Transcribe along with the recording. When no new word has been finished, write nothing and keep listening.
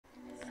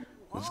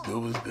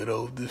What's good?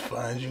 Hope this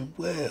finds you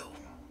well.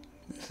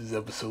 This is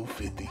episode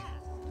 50,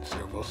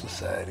 Servo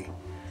Society.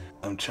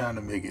 I'm trying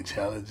to make it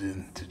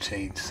challenging to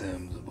change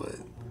Sims, but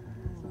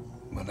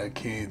I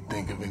can't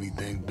think of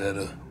anything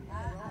better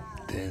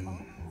than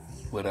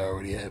what I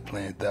already had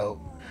planned out.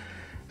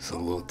 It's a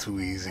little too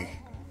easy.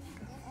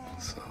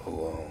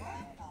 So,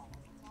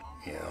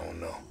 I don't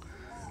know.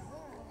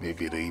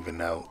 Maybe it'll even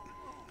out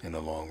in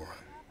the long run.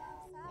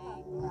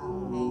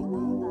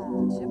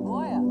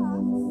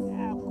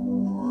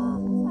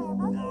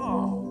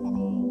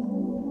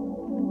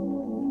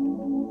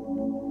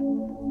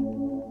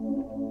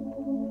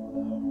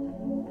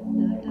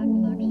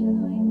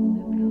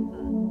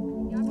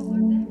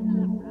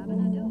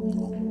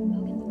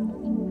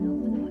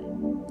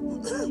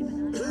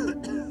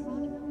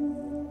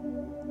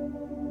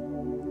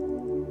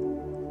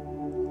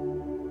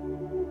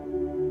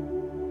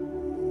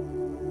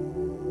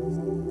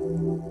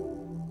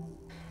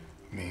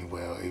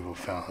 Meanwhile, Ava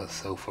found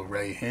herself a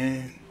right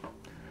hand.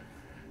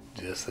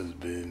 Jess has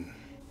been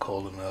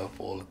calling her up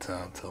all the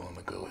time, telling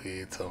her to go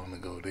here, telling her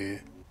to go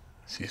there.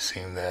 She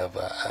seemed to have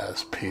her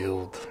eyes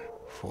peeled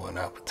for an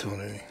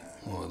opportunity,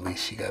 or at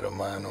least she got her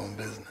mind on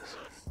business.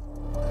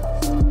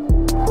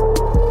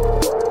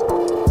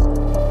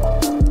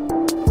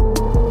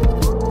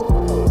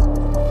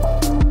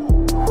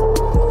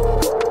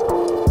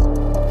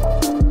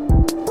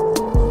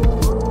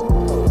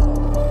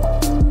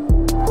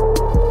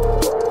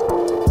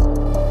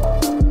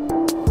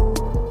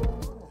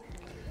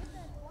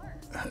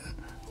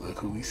 Look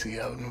who we see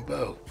out and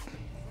about.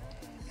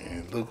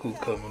 And look who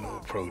coming to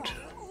approach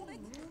her.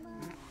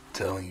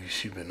 Telling you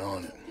she been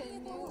on it.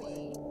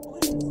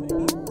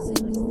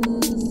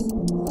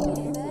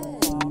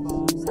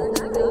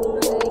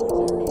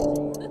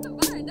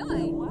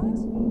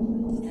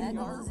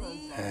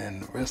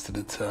 And the rest of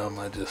the time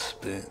I just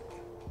spent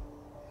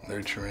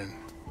nurturing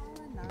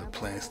the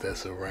plants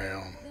that's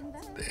around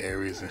the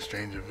areas in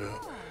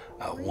Strangerville.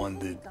 I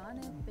wondered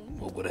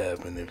what would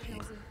happen if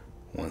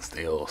once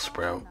they all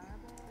sprout.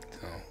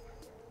 So,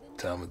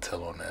 time to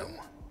tell on that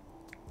one.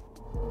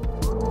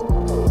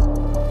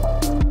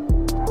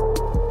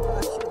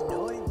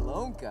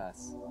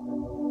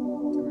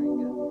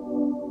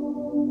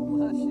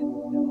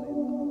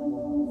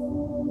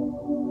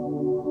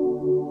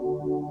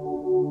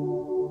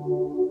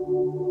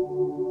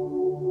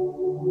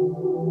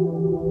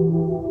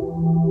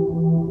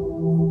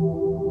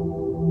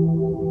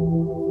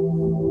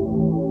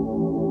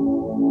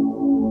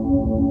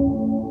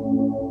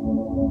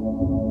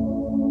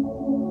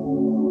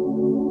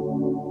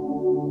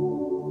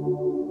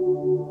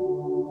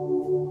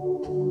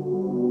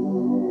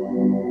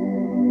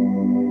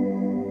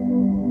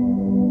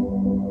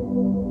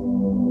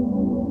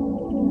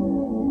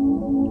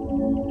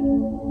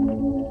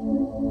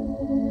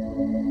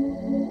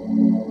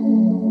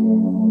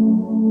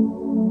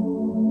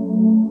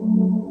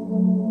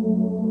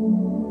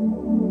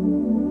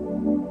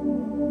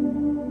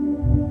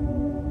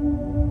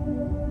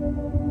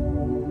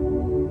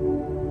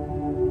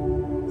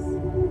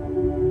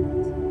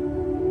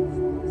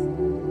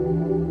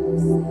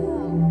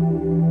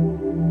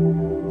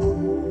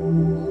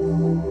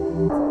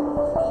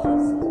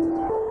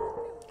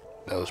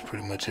 That was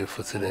pretty much it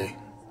for today.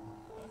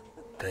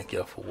 Thank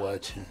y'all for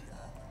watching.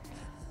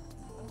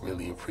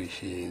 Really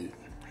appreciate it.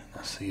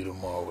 I'll see you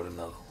tomorrow with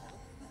another one.